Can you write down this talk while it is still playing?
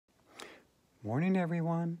Morning,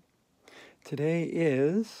 everyone. Today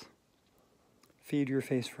is Feed Your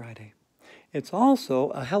Face Friday. It's also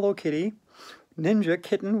a Hello Kitty Ninja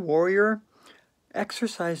Kitten Warrior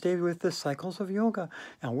exercise day with the cycles of yoga.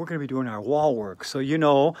 And we're going to be doing our wall work. So you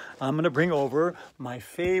know I'm going to bring over my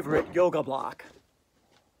favorite yoga block.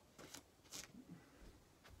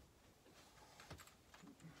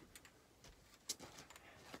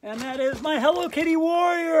 And that is my Hello Kitty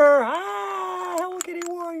Warrior. Ah, Hello Kitty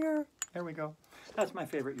Warrior. There we go. That's my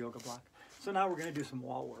favorite yoga block. So now we're going to do some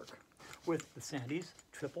wall work with the Sandy's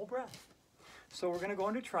triple breath. So we're going to go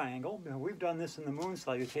into triangle. Now, we've done this in the moon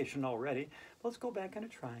salutation already. Let's go back into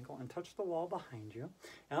triangle and touch the wall behind you.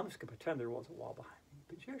 And I'm just going to pretend there was a wall behind me.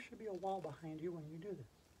 But there should be a wall behind you when you do this.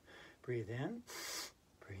 Breathe in,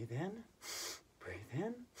 breathe in, breathe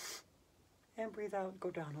in, and breathe out.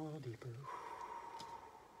 Go down a little deeper.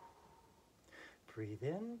 Breathe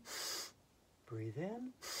in, breathe in,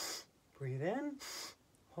 breathe in,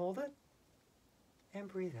 hold it, and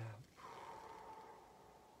breathe out.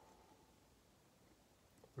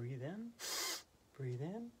 Breathe in, breathe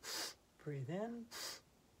in, breathe in,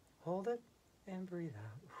 hold it, and breathe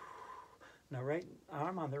out. Now right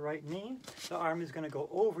arm on the right knee, the arm is going to go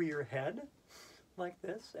over your head like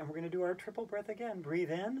this, and we're going to do our triple breath again.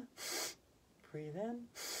 Breathe in, breathe in,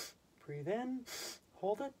 breathe in,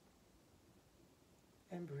 hold it,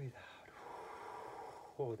 and breathe out.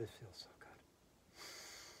 Oh, this feels so good.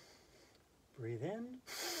 Breathe in,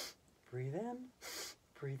 breathe in,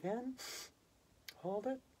 breathe in, hold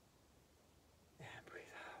it, and breathe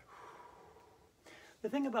out. The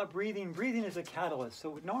thing about breathing is a catalyst.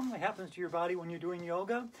 So what normally happens to your body when you're doing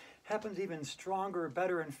yoga happens even stronger,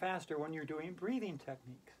 better, and faster when you're doing breathing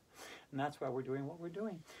techniques. And that's why we're doing what we're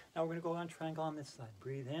doing. Now we're going to go on triangle on this side.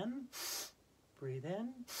 Breathe in, breathe in,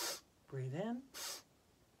 breathe in,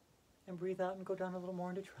 and breathe out and go down a little more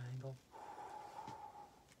into triangle.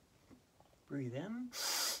 Breathe in,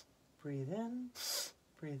 breathe in,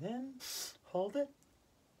 breathe in, hold it,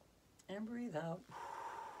 and breathe out.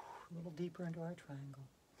 A little deeper into our triangle.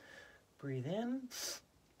 Breathe in,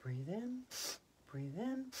 breathe in, breathe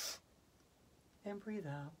in, and breathe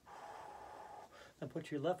out. Now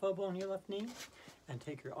put your left elbow on your left knee and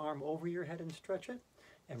take your arm over your head and stretch it.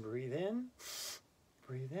 And breathe in,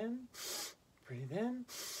 breathe in, breathe in,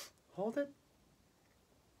 hold it,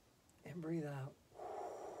 and breathe out.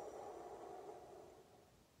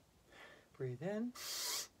 Breathe in.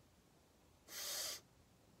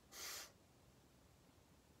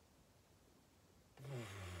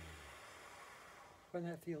 And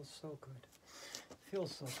that feels so good.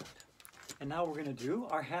 Feels so good. And now we're going to do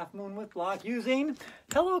our half moon with block using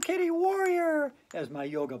Hello Kitty Warrior as my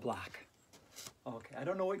yoga block. Okay, I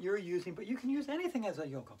don't know what you're using, but you can use anything as a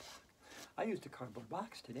yoga block. I used a cardboard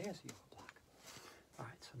box today as a yoga block. All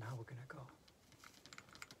right, so now we're going to go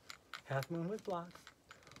half moon with block.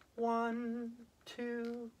 1,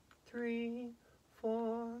 2, 3,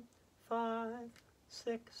 4, 5,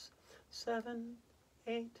 6, 7,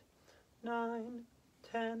 8, 9,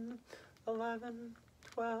 10, 11,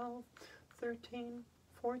 12, 13,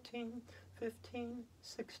 14, 15,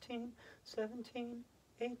 16, 17,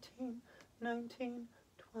 18, 19,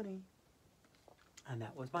 20. And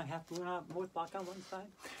that was my half moon with block on one side.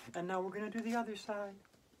 And now we're going to do the other side.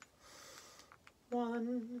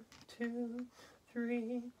 1, 2,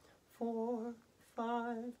 3, 4,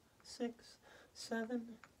 5, 6, 7,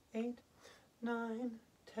 8, 9,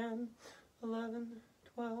 10, 11,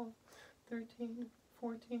 12, 13,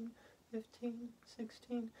 14, 15,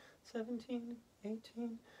 16, 17,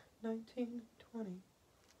 18, 19, 20.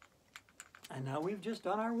 And now we've just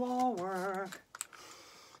done our wall work.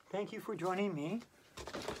 Thank you for joining me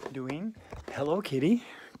doing Hello Kitty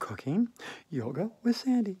Cooking Yoga with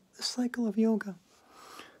Sandy, the cycle of yoga.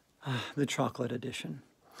 The chocolate edition.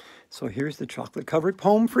 So here's the chocolate covered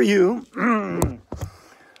poem for you.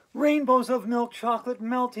 Rainbows of milk chocolate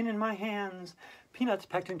melting in my hands. Peanuts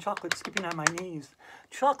packed in chocolate skipping on my knees.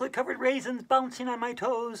 Chocolate covered raisins bouncing on my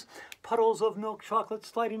toes. Puddles of milk chocolate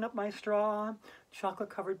sliding up my straw. Chocolate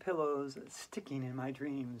covered pillows sticking in my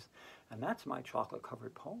dreams. And that's my chocolate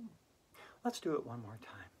covered poem. Let's do it one more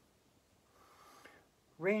time.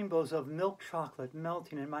 Rainbows of milk chocolate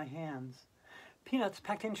melting in my hands. Peanuts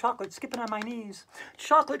packed in chocolate skipping on my knees.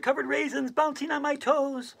 Chocolate covered raisins bouncing on my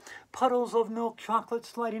toes. Puddles of milk chocolate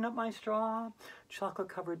sliding up my straw. Chocolate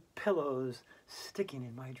covered pillows sticking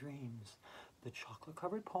in my dreams. The chocolate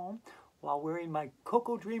covered poem while wearing my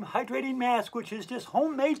Cocoa Dream hydrating mask, which is just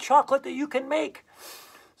homemade chocolate that you can make.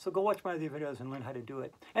 So go watch my other videos and learn how to do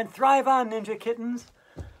it. And thrive on, Ninja Kittens.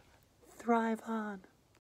 Thrive on.